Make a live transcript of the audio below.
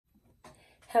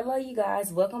Hello you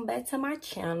guys, welcome back to my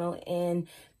channel, and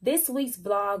this week's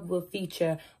vlog will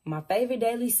feature my favorite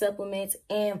daily supplements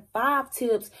and 5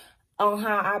 tips on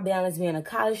how I balance being a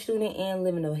college student and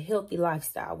living a healthy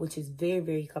lifestyle, which is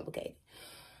very complicated.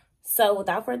 So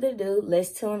without further ado,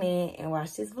 let's tune in and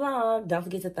watch this vlog. Don't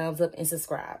forget to thumbs up and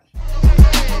subscribe.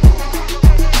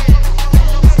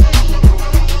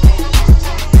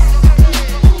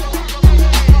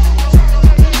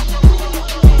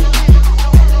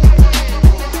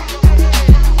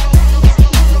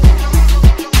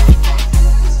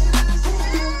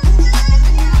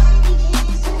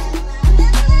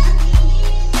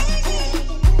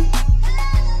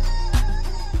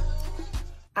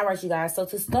 Alright, you guys, so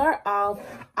to start off,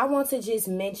 I want to just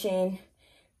mention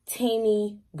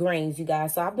TEAMI greens, you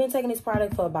guys. So I've been taking this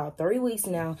product for about 3 weeks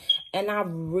now, and I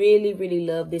really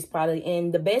love this product.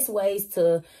 And the best ways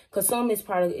to consume this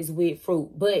product is with fruit.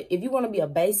 But if you want to be a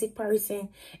basic person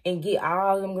and get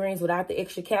all of them greens without the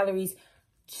extra calories,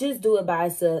 just do it by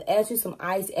itself. Add you some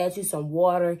ice, add you some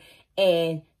water,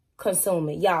 and consume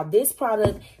it. Y'all, this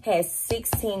product has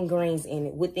 16 greens in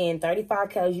it. Within 35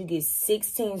 calories, you get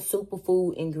 16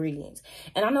 superfood ingredients.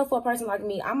 And I know for a person like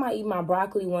me, I might eat my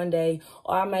broccoli one day,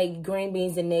 or I might eat green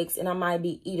beans the next, and I might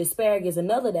eat asparagus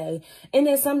another day. And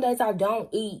then some days I don't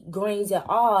eat greens at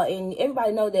all. And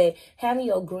everybody know that having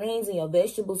your greens and your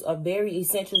vegetables are very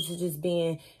essential to just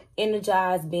being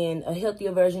energized, being a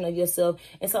healthier version of yourself.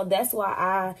 And so that's why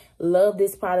I love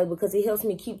this product, because it helps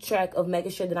me keep track of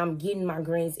making sure that I'm getting my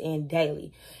greens in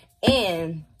daily.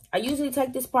 And I usually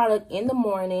take this product in the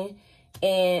morning,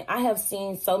 and I have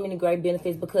seen so many great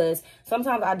benefits, because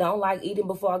sometimes I don't like eating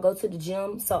before I go to the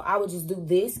gym. So I would just do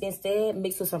this instead,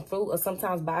 mix with some fruit, or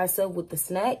sometimes by itself with the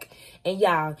snack. And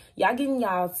y'all getting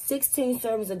 16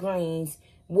 servings of greens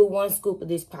with 1 scoop of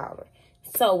this powder.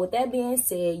 So with that being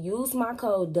said, use my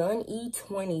code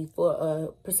DONE20 for a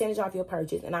percentage off your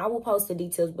purchase, and I will post the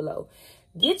details below.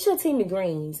 Get your TEAMI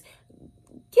greens.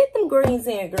 Get them greens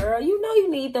in, girl. You know you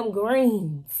need them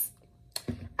greens.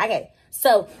 Okay,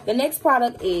 so the next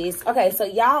product is, so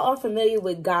y'all are familiar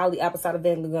with Goli apple cider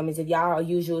vinegar gummies if y'all are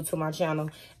usual to my channel.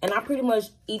 And I pretty much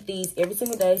eat these every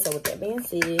single day. So with that being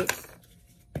said,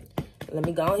 let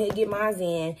me go ahead and get mine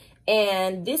in.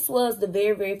 And this was the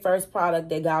very first product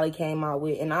that Goli came out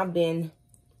with. And I've been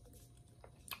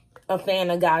a fan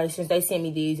of Goli since they sent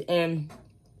me these. And,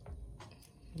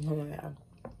 oh my God.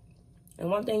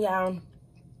 And one thing, y'all,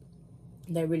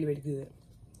 they're really good.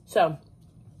 So,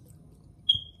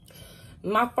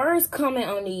 my first comment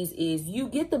on these is you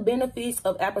get the benefits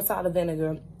of apple cider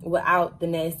vinegar without the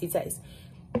nasty taste.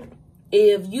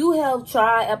 If you have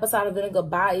tried apple cider vinegar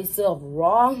by itself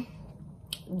raw,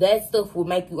 that stuff will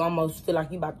make you almost feel like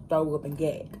you about to throw up and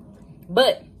gag.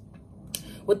 But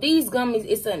with these gummies,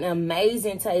 it's an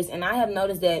amazing taste. And I have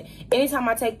noticed that anytime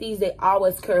I take these, they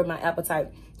always curb my appetite.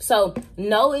 So,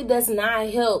 no, it does not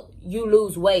help you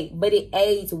lose weight, but it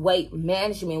aids weight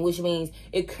management, which means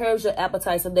it curbs your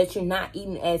appetite so that you're not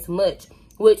eating as much,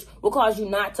 which will cause you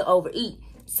not to overeat.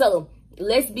 So,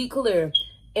 let's be clear.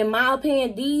 In my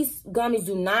opinion, these gummies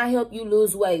do not help you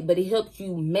lose weight, but it helps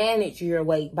you manage your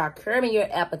weight by curbing your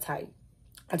appetite.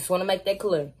 I just want to make that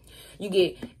clear. You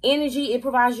get energy. It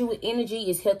provides you with energy.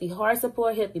 It's healthy heart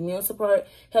support, healthy immune support,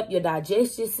 help your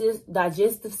digestive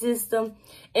system,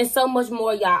 and so much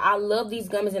more, y'all. I love these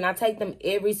gummies, and I take them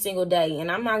every single day. And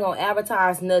I'm not going to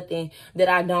advertise nothing that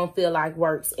I don't feel like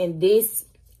works. And this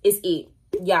is it,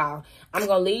 y'all. I'm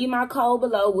going to leave my code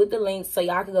below with the link so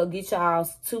y'all can go get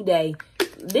y'all's today.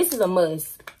 This is a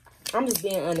must. I'm just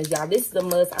being honest, y'all. This is a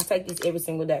must. I take these every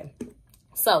single day.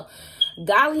 So,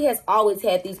 Goli has always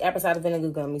had these apple cider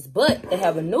vinegar gummies, but they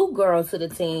have a new girl to the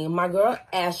team, my girl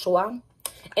Ashwa.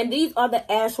 And these are the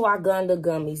Ashwaghanda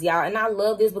gummies, y'all. And I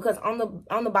love this because on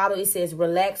the bottle it says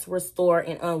relax, restore,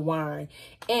 and unwind.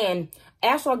 And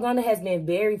Ashwaghanda has been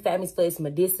very famous for its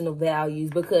medicinal values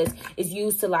because it's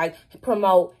used to like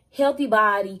promote healthy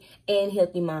body and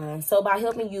healthy mind. So by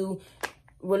helping you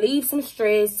relieve some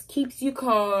stress, keeps you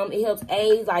calm. It helps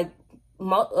aid like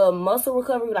muscle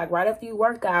recovery, like right after you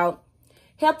work out.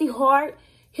 Healthy heart,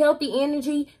 healthy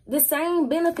energy, the same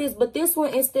benefits. But this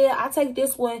one, instead, I take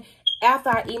this one after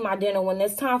I eat my dinner when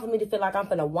it's time for me to feel like I'm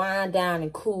gonna wind down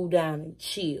and cool down and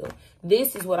chill.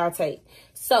 This is what I take.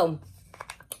 So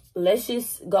let's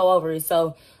just go over it.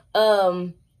 So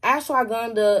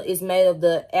Ashwagandha is made of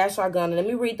the ashwagandha. Let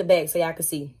me read the back so y'all can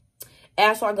see.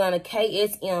 Ashwaghanda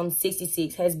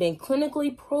KSM66 has been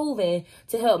clinically proven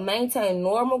to help maintain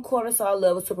normal cortisol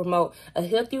levels to promote a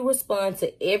healthy response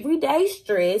to everyday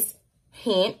stress,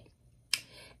 hint,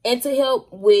 and to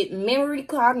help with memory,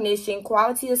 cognition,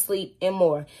 quality of sleep, and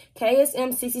more.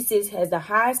 KSM 66 has the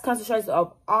highest concentration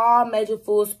of all major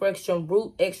full spectrum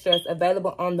root extracts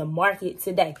available on the market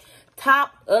today.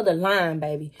 Top of the line,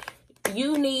 baby.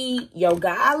 You need your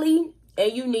Goli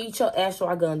and you need your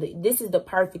Ashwaghanda. This is the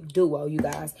perfect duo, you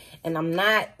guys. And I'm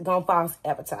not going to false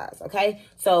advertise, okay?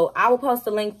 So I will post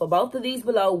a link for both of these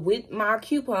below with my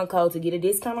coupon code to get a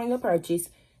discount on your purchase.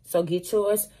 So get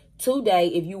yours today.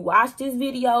 If you watch this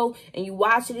video and you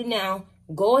watching it now,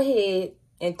 go ahead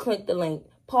and click the link.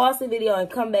 Pause the video and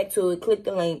come back to it. Click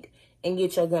the link and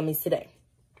get your gummies today.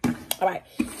 All right.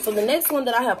 So the next one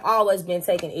that I have always been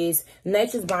taking is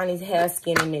Nature's Bounty's Hair,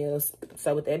 Skin, and Nails.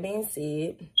 So with that being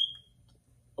said,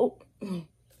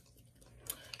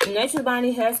 Nature's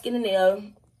Bounty Hair, Skin, and Nails,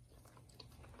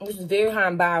 which is very high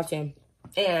in biotin.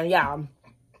 And y'all,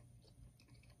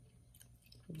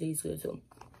 these good too.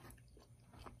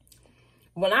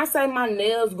 When I say my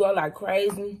nails grow like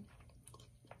crazy,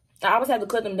 I always have to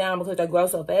cut them down because they grow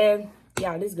so fast.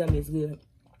 Y'all, this gummy is good.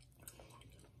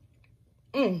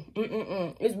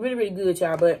 It's really, really good,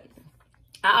 y'all. But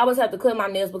I always have to cut my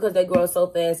nails because they grow so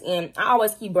fast. And I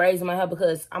always keep braids in my hair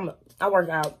because I work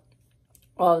out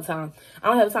all the time. I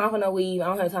don't have time for no weave. I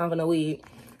don't have time for no wig.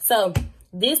 So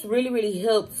this really, really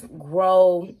helps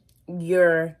grow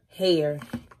your hair.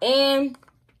 And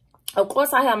of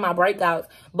course, I have my breakouts,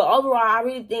 but overall, I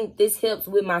really think this helps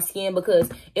with my skin because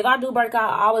if I do break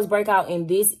out, I always break out in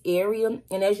this area.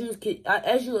 And as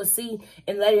you will see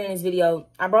later in this video,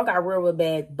 I broke out real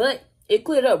bad, but it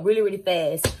cleared up really, really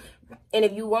fast. And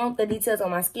if you want the details on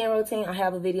my skin routine, I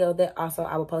have a video that also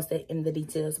I will post it in the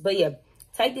details. But yeah,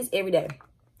 take this every day.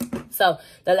 So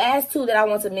the last two that I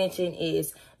want to mention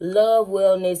is Love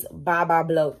Wellness by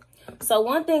Bloat. So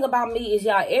one thing about me is,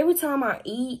 y'all, every time I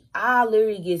eat, I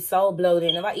literally get so bloated.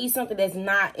 And if I eat something that's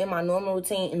not in my normal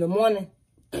routine in the morning,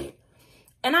 and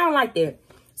I don't like that.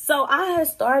 So I have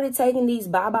started taking these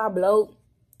Bloat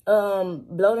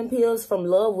bloating pills from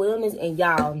Love Wellness. And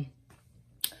y'all,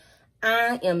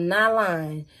 I am not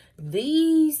lying.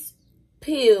 These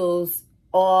pills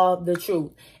are the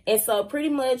truth. And so pretty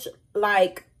much,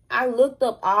 like, I looked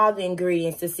up all the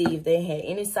ingredients to see if they had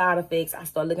any side effects. I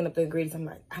started looking up the ingredients. I'm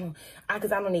like,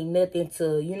 because I don't need nothing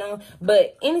to, you know.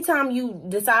 But anytime you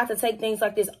decide to take things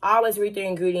like this, always read the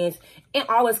ingredients and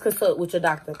always consult with your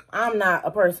doctor. I'm not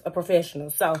a professional,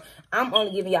 so I'm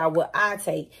only giving y'all what I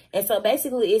take. And so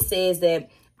basically it says that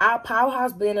our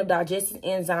powerhouse blend of digestive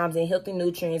enzymes and healthy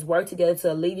nutrients work together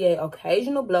to alleviate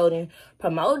occasional bloating,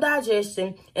 promote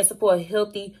digestion, and support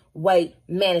healthy weight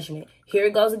management. Here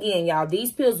it goes again, y'all.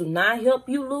 These pills do not help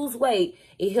you lose weight.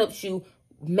 It helps you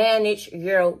manage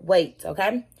your weight,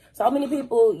 okay? So many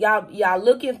people, y'all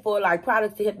looking for, like,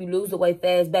 products to help you lose the weight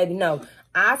fast. Baby, no.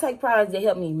 I take products that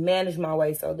help me manage my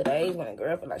weight. So the days when a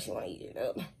girl feel like she want to eat it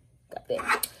up. Got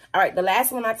that. All right, the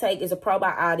last one I take is a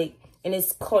probiotic. And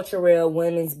it's Culturelle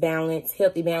Women's Balance,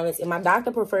 Healthy Balance. And my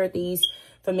doctor preferred these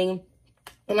for me.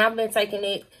 And I've been taking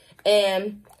it.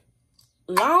 And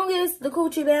long as the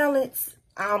Coochie Balance,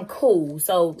 I'm cool.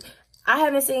 So I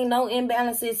haven't seen no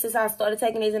imbalances since I started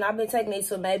taking these. And I've been taking these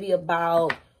for maybe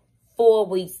about 4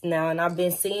 weeks now. And I've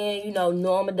been seeing, you know,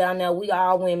 normal down there. We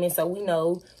are women, so we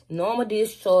know normal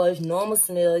discharge, normal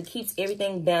smell. It keeps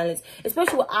everything balanced,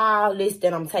 especially with all this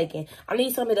that I'm taking. I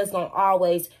need something that's going to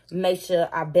always make sure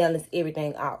I balance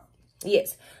everything out.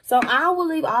 Yes. So I will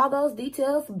leave all those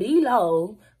details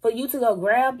below for you to go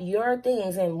grab your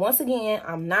things. And once again,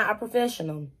 I'm not a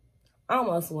professional.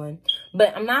 Almost one.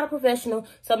 But I'm not a professional.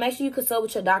 So make sure you consult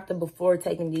with your doctor before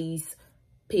taking these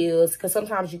pills, because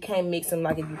sometimes you can't mix them,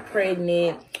 like if you're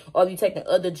pregnant or if you're taking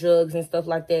other drugs and stuff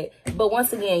like that. But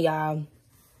once again, y'all,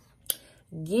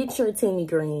 get your TEAMI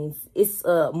greens. It's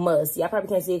a must. Y'all probably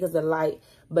can't see it because of the light,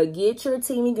 but get your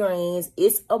TEAMI greens.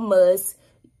 It's a must.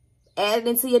 Add it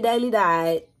into your daily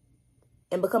diet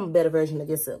and become a better version of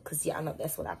yourself, because y'all know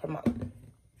that's what I promote.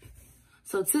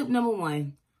 So tip number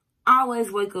 1,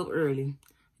 always wake up early.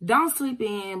 Don't sleep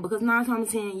in, because 9 times out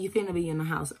of 10, you're finna be in the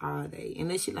house all day,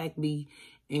 unless you like me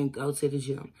and go to the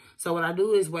gym. So what I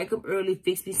do is wake up early,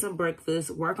 fix me some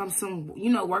breakfast, work on some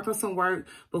work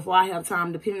before I have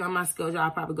time. Depending on my schedule,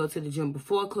 I'll probably go to the gym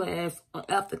before class or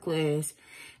after class.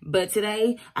 But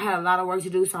today, I have a lot of work to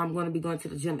do, so I'm going to be going to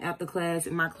the gym after class.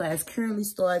 And my class currently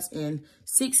starts in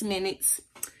 6 minutes.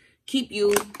 Keep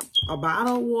you a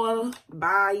bottle of water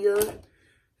by your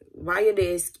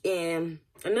desk. And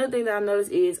another thing that I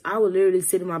noticed is I would literally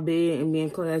sit in my bed and be in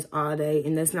class all day,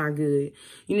 and that's not good.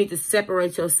 You need to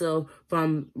separate yourself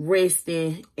from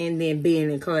resting and then being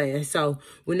in class. So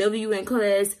whenever you're in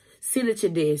class, sit at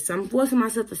your desk. So I'm forcing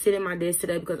myself to sit at my desk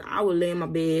today because I would lay in my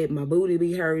bed, my booty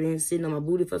be hurting, sitting on my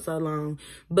booty for so long.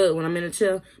 But when I'm in a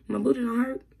chair, my booty don't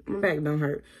hurt, my back don't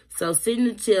hurt. So sit in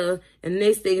the chair, and the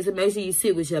next thing is to make sure you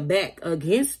sit with your back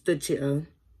against the chair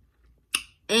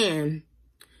and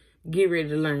get ready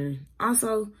to learn.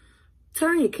 Also,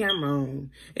 turn your camera on.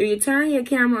 If you turn your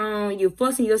camera on, you're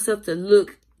forcing yourself to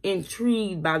look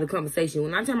intrigued by the conversation.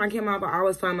 When I turn my camera off, I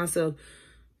always find myself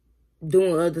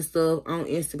doing other stuff on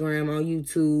Instagram, on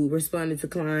YouTube, responding to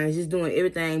clients, just doing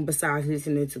everything besides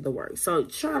listening to the work. So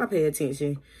try to pay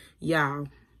attention, y'all.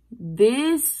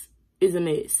 This is a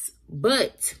mess,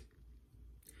 but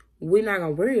we're not gonna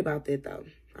worry about that though.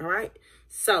 All right.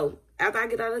 So after I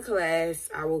get out of class,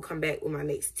 I will come back with my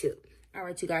next tip. All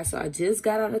right, you guys, so I just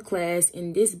got out of class,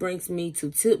 and this brings me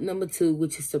to tip number 2,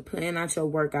 which is to plan out your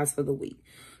workouts for the week.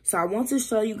 So I want to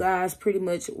show you guys pretty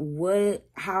much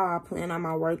how I plan out my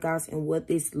workouts and what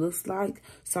this looks like.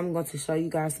 So I'm going to show you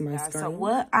guys my screen. So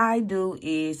what I do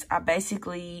is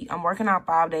I'm working out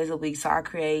 5 days a week. So I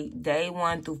create day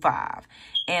 1 through 5.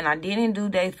 And I didn't do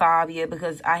day 5 yet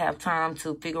because I have time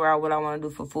to figure out what I want to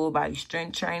do for full body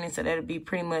strength training. So that'll be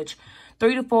pretty much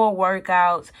 3 to 4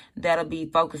 workouts that'll be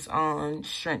focused on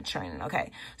strength training. Okay,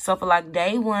 so for like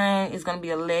day 1, it's gonna be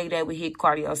a leg day with HIIT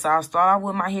cardio. So I'll start off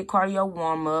with my HIIT cardio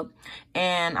warm up,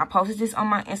 and I posted this on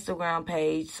my Instagram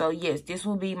page. So yes, this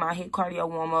will be my HIIT cardio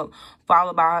warm up,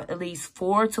 followed by at least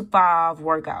 4 to 5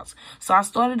 workouts. So I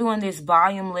started doing this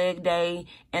volume leg day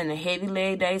and the heavy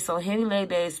leg day. So heavy leg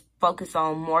day is focused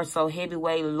on more so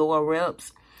heavyweight, lower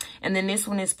reps. And then this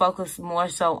one is focused more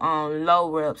so on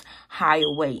low reps,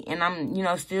 higher weight. And I'm,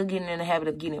 still getting in the habit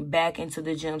of getting back into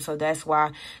the gym. So that's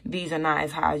why these are not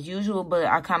as high as usual. But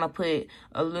I kind of put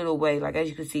a little weight, like as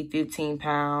you can see, 15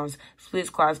 pounds, split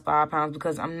squats 5 pounds,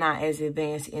 because I'm not as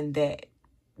advanced in that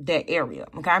area,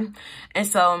 okay? And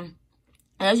so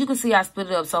as you can see, I split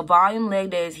it up. So volume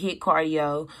leg day is HIIT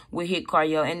cardio with HIIT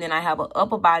cardio. And then I have an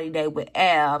upper body day with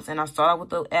abs. And I start off with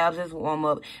the abs as warm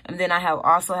up. And then I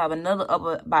also have another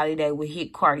upper body day with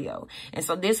HIIT cardio. And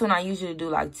so this one I usually do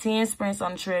like 10 sprints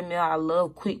on the treadmill. I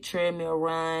love quick treadmill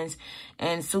runs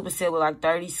and superset with like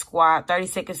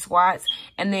 30-second squats.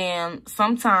 And then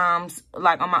sometimes,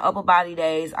 like on my upper body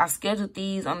days, I schedule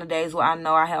these on the days where I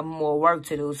know I have more work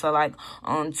to do. So like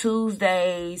on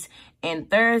Tuesdays and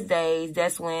Thursdays,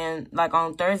 that's when, like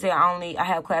on Thursday, I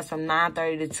have class from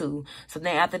 9:30 to 2. So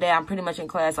then after that, I'm pretty much in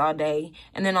class all day.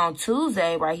 And then on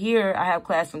Tuesday, right here, I have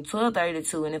class from 12:30 to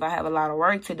 2. And if I have a lot of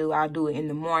work to do, I'll do it in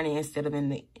the morning instead of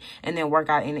and then work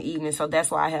out in the evening. So that's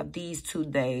why I have these 2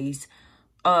 days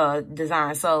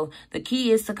designed. So the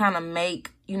key is to kind of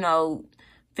make,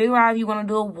 figure out if you want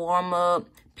to do a warm up.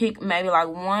 Pick maybe like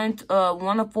 1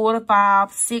 to 4 to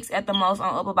 5, 6 at the most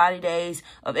on upper body days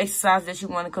of exercise that you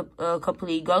want to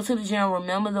complete. Go to the gym.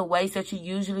 Remember the weights that you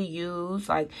usually use.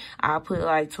 Like I put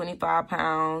like 25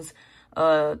 pounds,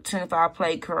 25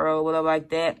 plate curl, whatever like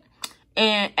that.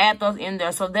 And add those in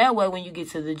there. So that way when you get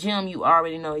to the gym, you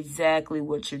already know exactly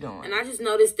what you're doing. And I just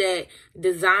noticed that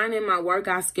designing my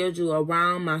workout schedule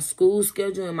around my school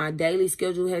schedule and my daily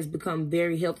schedule has become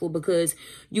very helpful, because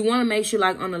you want to make sure,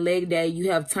 like on a leg day,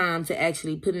 you have time to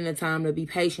actually put in the time to be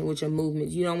patient with your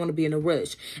movements. You don't want to be in a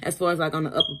rush. As far as like on the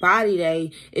upper body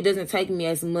day, it doesn't take me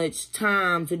as much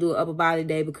time to do an upper body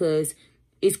day because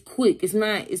it's quick. It's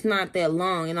not that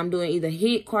long. And I'm doing either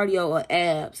HIIT cardio or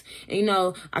abs. And,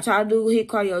 I try to do HIIT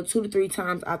cardio 2 to 3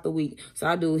 times out the week. So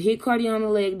I do HIIT cardio on the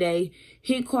leg day,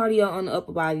 HIIT cardio on the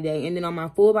upper body day. And then on my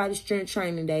full body strength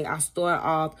training day, I start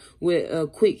off with a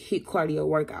quick HIIT cardio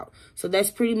workout. So that's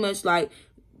pretty much like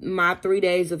my 3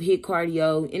 days of HIIT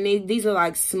cardio. And these are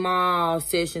like small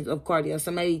sessions of cardio. So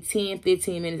maybe 10,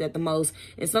 15 minutes at the most.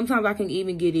 And sometimes I can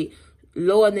even get it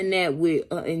lower than that with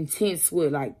intense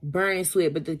sweat, like burning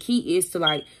sweat. But the key is to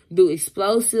like do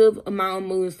explosive amount of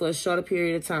movements for a shorter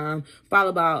period of time,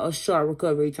 followed by a short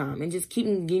recovery time, and just keep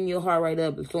getting your heart rate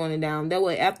up and slowing it down. That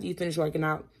way, after you finish working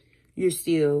out, you're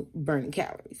still burning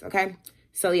calories. Okay,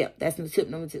 so yeah, that's tip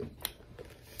number 2.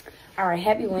 All right,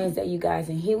 happy Wednesday, you guys,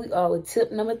 and here we are with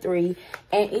tip number 3,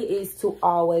 and it is to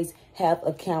always have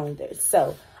a calendar.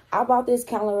 So I bought this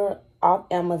calendar off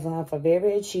Amazon for very,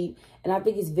 very cheap. And I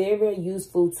think it's very, very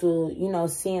useful to,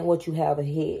 seeing what you have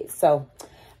ahead. So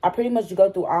I pretty much go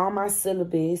through all my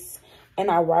syllabus and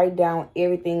I write down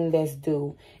everything that's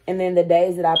due. And then the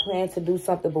days that I plan to do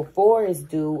something before it's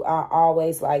due, I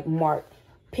always like mark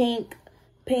pink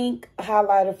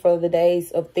highlighter for the days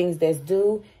of things that's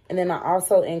due. And then I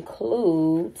also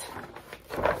include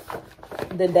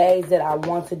the days that I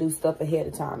want to do stuff ahead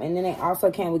of time. And then they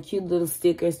also came with cute little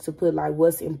stickers to put like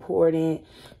what's important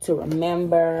to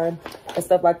remember. and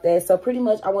stuff like that. So pretty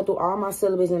much I went through all my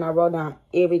syllabus and I wrote down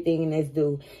everything that's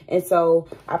due. And so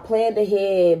I planned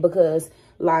ahead because,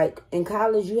 like, in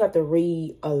college, you have to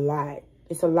read a lot.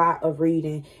 It's a lot of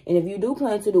reading. And if you do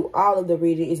plan to do all of the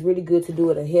reading, it's really good to do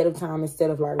it ahead of time instead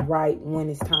of like right when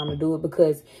it's time to do it,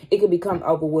 because it can become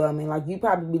overwhelming. Like, you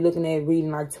probably be looking at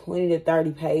reading like 20 to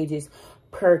 30 pages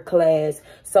per class.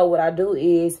 So what I do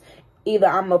is either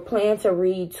I'm going to plan to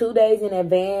read 2 days in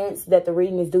advance that the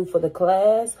reading is due for the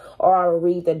class, or I'll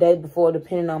read the day before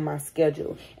depending on my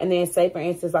schedule. And then say, for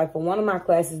instance, like for one of my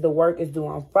classes, the work is due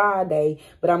on Friday,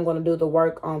 but I'm going to do the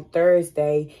work on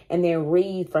Thursday and then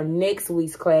read for next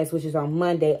week's class, which is on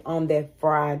Monday, on that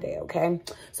Friday, okay?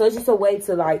 So it's just a way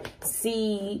to like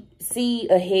see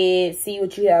ahead, see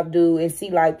what you have to do, and see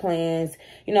like plans.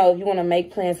 You know, if you want to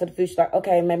make plans for the future, like,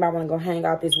 okay, maybe I want to go hang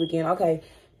out this weekend. Okay,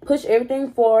 push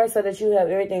everything forward so that you have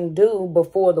everything due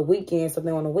before the weekend. So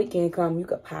then when the weekend comes, you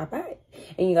can pop out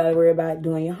and you got to worry about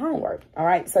doing your homework. All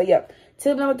right. So, yeah.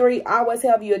 Tip number 3, always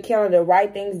have you a calendar.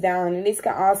 Write things down. And this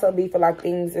can also be for like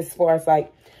things as far as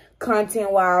like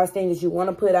content-wise, things that you want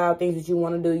to put out, things that you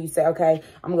want to do. You say, okay,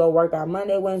 I'm going to work out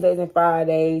Monday, Wednesdays, and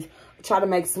Fridays. Try to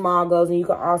make small goals, and you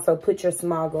can also put your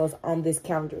small goals on this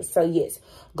calendar. So yes,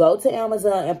 go to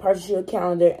Amazon and purchase your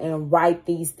calendar and write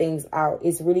these things out.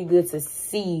 It's really good to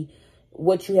see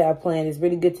what you have planned. It's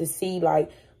really good to see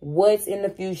like what's in the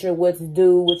future, what's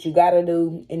due, what you got to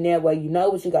do, and that way you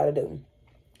know what you got to do.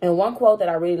 And one quote that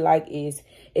I really like is,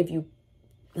 if you,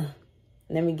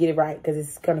 let me get it right because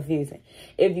it's confusing.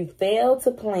 If you fail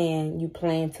to plan, you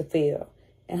plan to fail.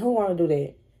 And who want to do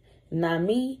that? Not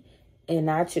me. And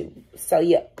not you. So,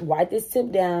 yeah, write this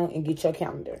tip down and get your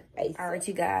calendar. All right,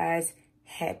 you guys.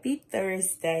 Happy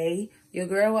Thursday. Your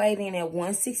girl weighed in at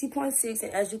 160.6.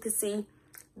 And as you can see,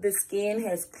 the skin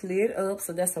has cleared up.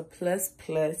 So, that's a plus.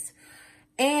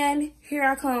 And here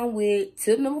I come with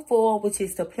tip number 4, which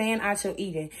is to plan out your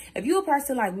eating. If you're a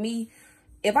person like me,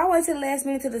 if I wait till the last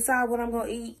minute to decide what I'm going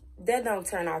to eat, that don't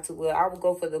turn out too well. I will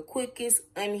go for the quickest,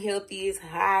 unhealthiest,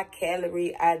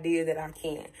 high-calorie idea that I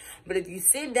can. But if you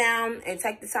sit down and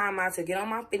take the time out to get on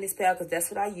my fitness pal, because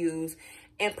that's what I use,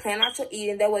 and plan out your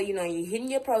eating, that way, you know, you're hitting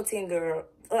your protein goal,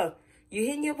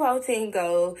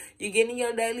 you're getting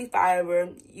your daily fiber,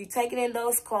 you're taking in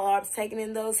those carbs, taking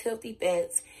in those healthy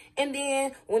fats, and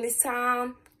then when it's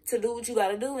time to do what you got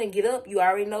to do and get up, you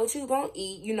already know what you're going to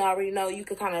eat. You know, already know you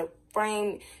can kind of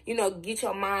frame, you know, get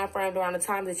your mind framed around the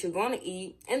time that you're going to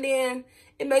eat. And then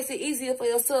it makes it easier for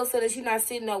yourself so that you're not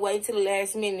sitting there waiting till the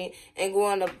last minute and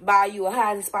going to buy you a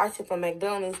highly spicy from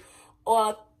McDonald's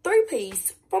or a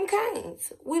 3-piece from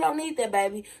Cane's. We don't need that,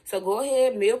 baby. So go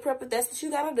ahead, meal prep if that's what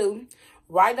you got to do.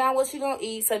 Write down what you're going to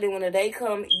eat so that when the day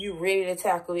comes, you're ready to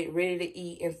tackle it, ready to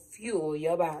eat and fuel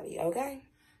your body, okay?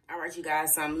 All right, you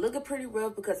guys, so I'm looking pretty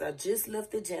rough because I just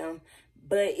left the gym.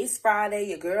 But it's Friday.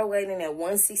 Your girl weighed in at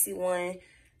 161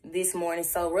 this morning.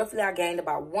 So roughly I gained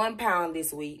about 1 pound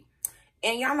this week.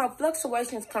 And y'all know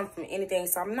fluctuations come from anything.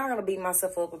 So I'm not going to beat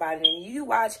myself up about it. And you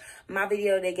watch my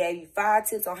video that gave you 5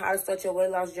 tips on how to start your weight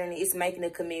loss journey. It's making a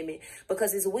commitment.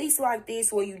 Because it's weeks like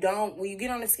this where you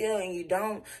get on the scale and you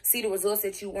don't see the results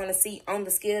that you want to see on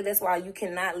the scale. That's why you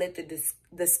cannot let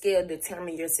the scale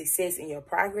determine your success and your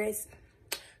progress.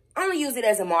 Only use it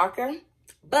as a marker.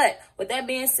 But with that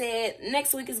being said,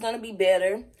 next week is going to be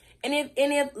better. And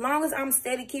if long as I'm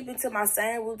steady keeping to my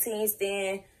same routines,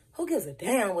 then who gives a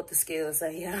damn what the scale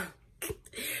say, y'all?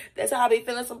 That's how I be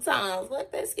feeling sometimes.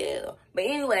 What that scale? But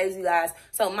anyways, you guys,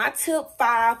 so my tip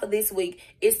 5 for this week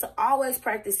is to always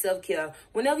practice self-care.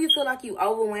 Whenever you feel like you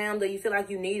overwhelmed or you feel like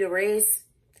you need a rest,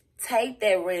 take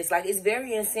that rest. Like, it's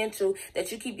very essential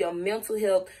that you keep your mental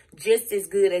health just as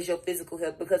good as your physical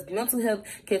health, because mental health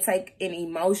can take an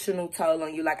emotional toll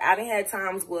on you. Like, I done had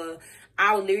times where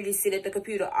I would literally sit at the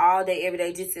computer all day, every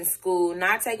day, just in school,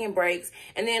 not taking breaks.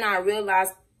 And then I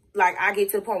realized, like, I get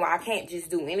to the point where I can't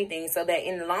just do anything. So that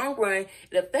in the long run,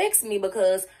 it affects me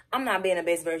because I'm not being the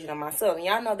best version of myself. And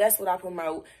y'all know that's what I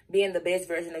promote, being the best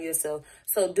version of yourself.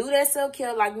 So do that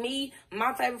self-care. Like me,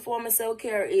 my favorite form of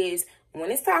self-care is when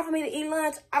it's time for me to eat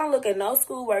lunch, I don't look at no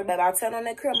schoolwork, baby. I turn on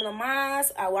that Criminal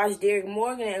Minds. I watch Derek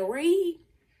Morgan and read.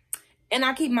 And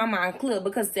I keep my mind clear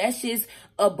because that's just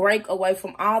a break away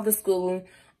from all the school,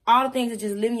 all the things that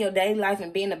just living your daily life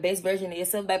and being the best version of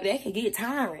yourself, baby. That can get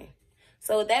tiring.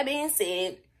 So with that being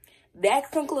said,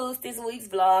 that concludes this week's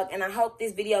vlog. And I hope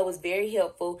this video was very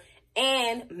helpful.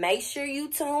 And make sure you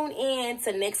tune in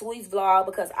to next week's vlog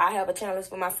because I have a challenge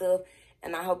for myself.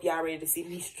 And I hope y'all ready to see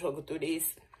me struggle through this.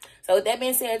 So with that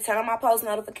being said, turn on my post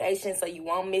notifications so you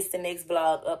won't miss the next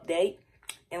vlog update.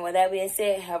 And with that being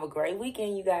said, have a great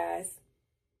weekend, you guys.